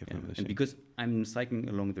you take it from the and stream. because I'm cycling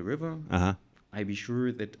along the river, Uh-huh. I be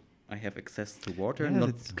sure that I have access to water, Yeah, not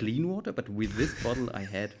that's- clean water, but with this bottle I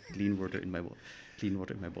had clean water in my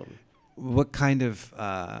bottle. What kind of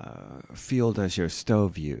fuel does your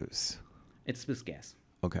stove use? It's with gas.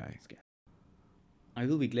 Okay. I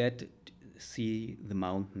will be glad to see the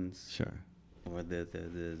mountains Sure. or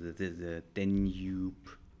the Danube,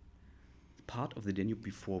 part of the Danube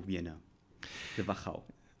before Vienna, the Wachau.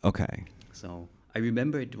 Okay. So I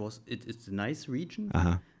remember it's a nice region,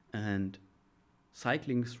 Uh-huh. and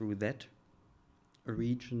cycling through that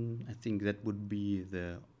region, I think that would be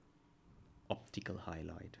the optical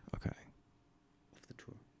highlight Okay. of the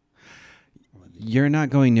tour. You're not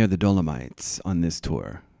going near the Dolomites on this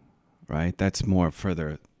tour, right? That's more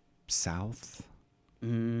further south.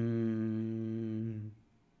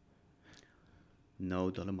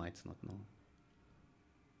 No, Dolomites not, no.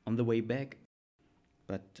 On the way back,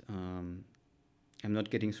 but I'm not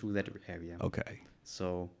getting through that area. Okay.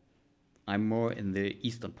 So I'm more in the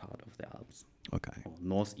eastern part of the Alps, Okay. or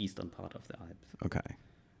northeastern part of the Alps. Okay.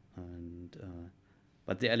 And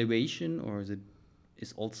but the elevation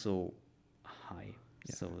is also high.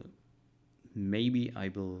 Yeah. So maybe I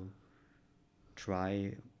will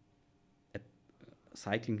try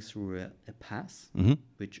cycling through a pass,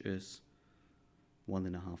 which is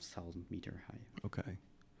 1,500 meter high. Okay.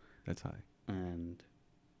 That's high. And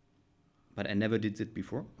but I never did it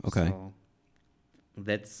before. Okay. So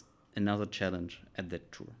that's another challenge at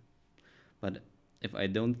that tour. But if I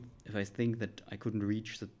think that I couldn't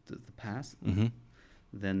reach the pass, Mm-hmm.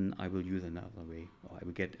 then I will use another way, or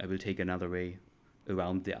I will take another way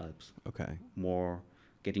around the Alps, Okay. more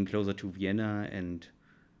getting closer to Vienna and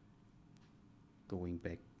going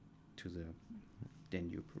back to the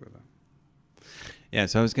Danube River. Yeah,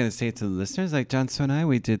 so I was going to say to the listeners, like Jansu and I,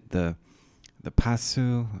 we did the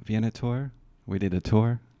Passu Vienna tour. We did a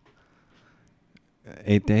tour,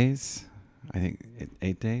 8 days, I think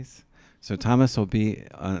 8 days. So Thomas will be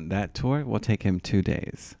on that tour. We'll take him 2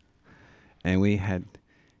 days. And we had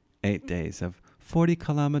 8 days of 40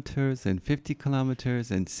 kilometers and 50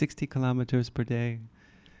 kilometers and 60 kilometers per day.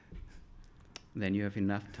 Then you have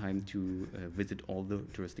enough time to visit all the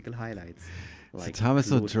touristical highlights. Like so Thomas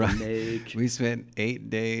will Claude drive. Lake. We spent 8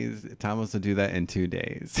 days. Thomas will do that in 2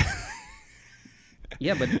 days.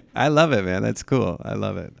 Yeah, but I love it, man. That's cool. I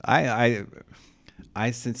love it.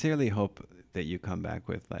 I sincerely hope that you come back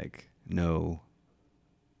with like no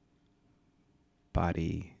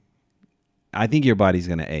body. I think your body's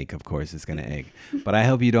gonna ache. Of course, it's gonna ache. But I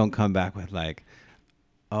hope you don't come back with like,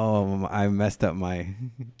 oh, I messed up my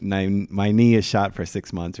knee is shot for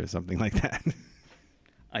 6 months or something like that.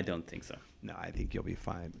 I don't think so. No, I think you'll be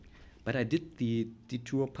fine. But I did the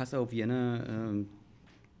tour Passau Vienna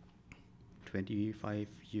 25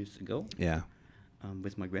 years ago Yeah.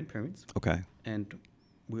 with my grandparents, Okay. and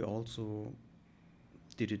we also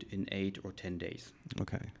did it in 8 or 10 days,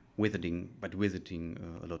 Okay. visiting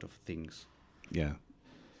a lot of things, Yeah.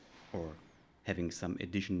 or having some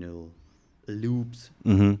additional loops.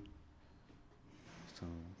 Mm-hmm. So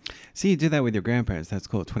See, you did that with your grandparents. That's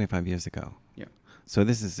cool. 25 years ago. yeah, So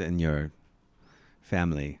this is in your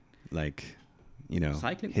family, like,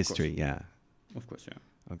 Cycling, of history. Yeah. of course, yeah.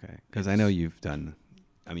 Okay. Because I know you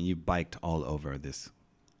biked all over this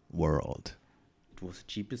world. It was the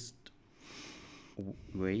cheapest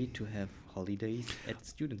way to have holidays at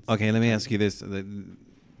students. Okay, let me ask you this. Let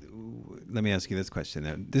me ask you this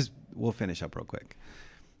question. We'll finish up real quick.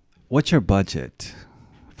 What's your budget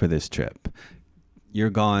for this trip? You're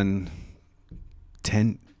gone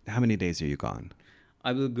 10. How many days are you gone?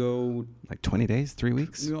 I will go Like 20 days, 3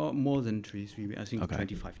 weeks? more than 3 weeks. I think Okay.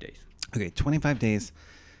 25 days. Okay, 25 days,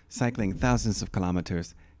 cycling thousands of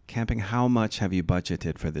kilometers, camping. How much have you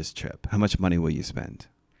budgeted for this trip? How much money will you spend?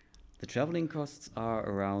 The traveling costs are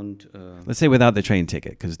around Let's say without the train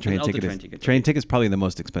ticket, because Without the train ticket, train okay. ticket is probably the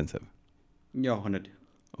most expensive. 100.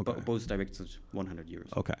 Okay. Both directions, 100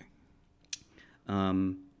 euros. Okay.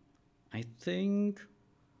 I think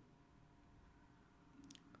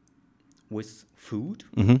with food,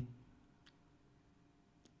 Mm-hmm.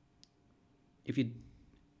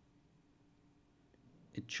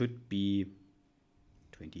 it should be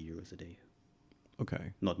 20 euros a day,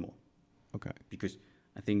 Okay. not more, Okay. because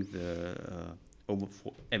I think over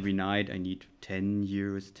for every night I need 10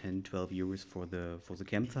 euros, 10, 12 euros for the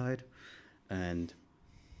campsite, and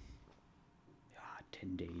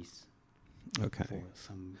 10 days Okay. for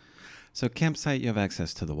some. So campsite, you have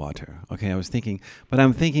access to the water. Okay, I was thinking, but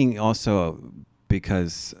I'm thinking also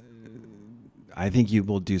because I think you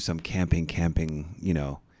will do some camping,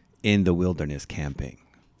 in the wilderness camping.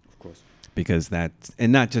 Of course. Because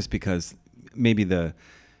and not just because maybe the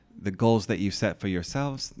goals that you set for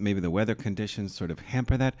yourselves, maybe the weather conditions sort of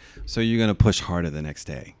hamper that. So you're going to push harder the next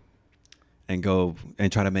day and go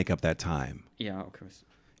and try to make up that time. Yeah, of course.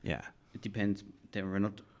 Yeah. It depends. There were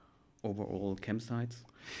not overall campsites,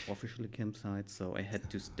 official campsites, so I had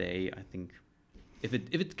to stay. I think if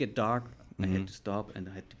it get dark, I had to stop and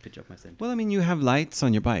I had to pitch up my tent. Well, I mean, you have lights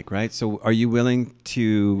on your bike, right? So are you willing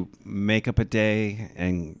to make up a day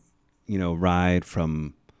and, ride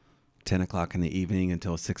from 10 o'clock in the evening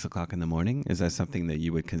until 6 o'clock in the morning? Is that something that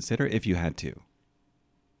you would consider if you had to?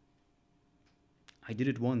 I did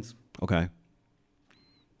it once Okay.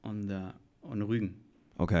 on Rügen.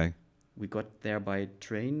 Okay. We got there by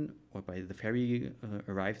train or by the ferry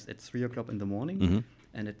arrives at 3 o'clock in the morning, Mm-hmm.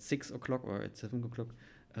 and at 6 o'clock or at 7 o'clock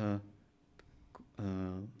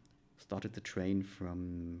started the train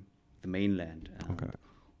from the mainland. Okay.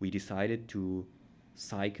 We decided to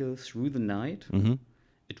cycle through the night. Mm-hmm.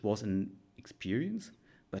 It was an experience,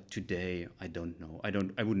 but today I don't know.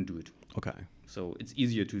 I wouldn't do it. Okay. So it's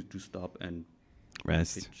easier to stop and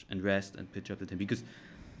Rest. rest and pitch up the tent, because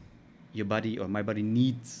your body or my body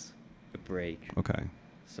needs a break. Okay.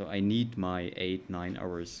 So I need my 8-9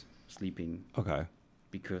 hours sleeping Okay.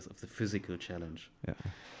 because of the physical challenge, Yeah.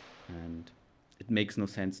 and it makes no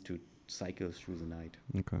sense to cycle through the night.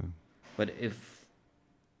 Okay. But if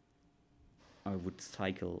I would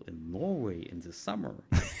cycle in Norway in the summer.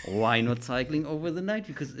 Why not cycling over the night?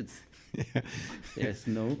 Because it's Yeah. there's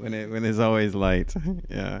no When it's always light.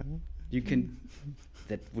 Yeah. you can.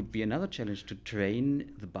 That would be another challenge to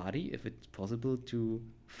train the body if it's possible to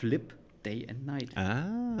flip day and night.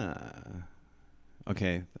 Ah.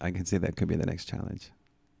 Okay, I can see that could be the next challenge.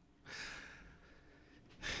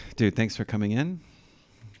 Dude, thanks for coming in.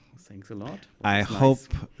 Thanks a lot. I It's nice. hope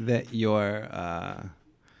that you're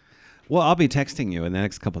well, I'll be texting you in the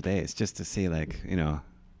next couple of days just to see, like, you know.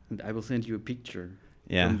 And I will send you a picture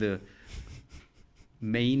Yeah. from the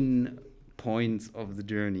main points of the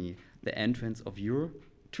journey, the entrance of your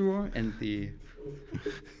tour and the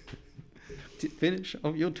finish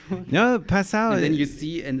of your tour. No, Passau. And then you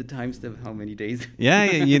see in the time step how many days. Yeah,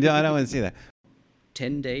 you don't, I don't want to see that.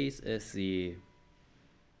 10 days is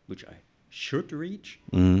which I should reach,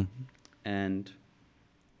 Mm. and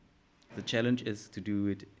the challenge is to do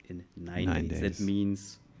it in 9 9 days. days. That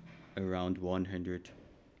means around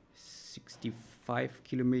 165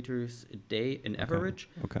 kilometers a day in average.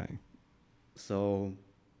 Okay. So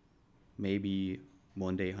maybe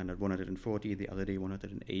one day 140, the other day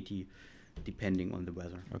 180, depending on the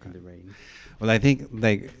weather and the rain. Well, I think,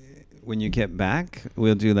 like, when you get back,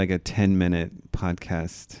 we'll do like a 10-minute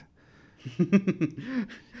podcast.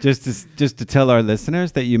 just to tell our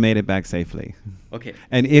listeners that you made it back safely. Okay.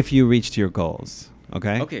 And if you reached your goals,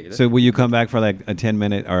 okay? Okay, So will you come back for like a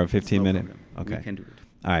 10-minute or a 15-minute? No problem. Okay. We can do it.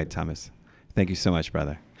 All right, Thomas. Thank you so much,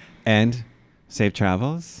 brother. And safe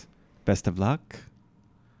travels. Best of luck.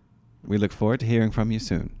 We look forward to hearing from you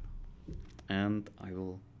soon. And I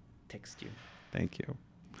will text you. Thank you.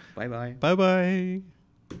 Bye-bye. Bye-bye.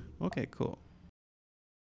 Okay, cool.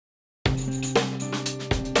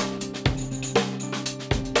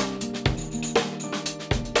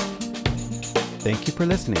 Thank you for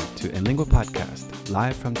listening to Inlingua Podcast,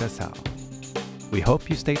 live from Dessau. We hope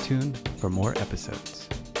you stay tuned for more episodes.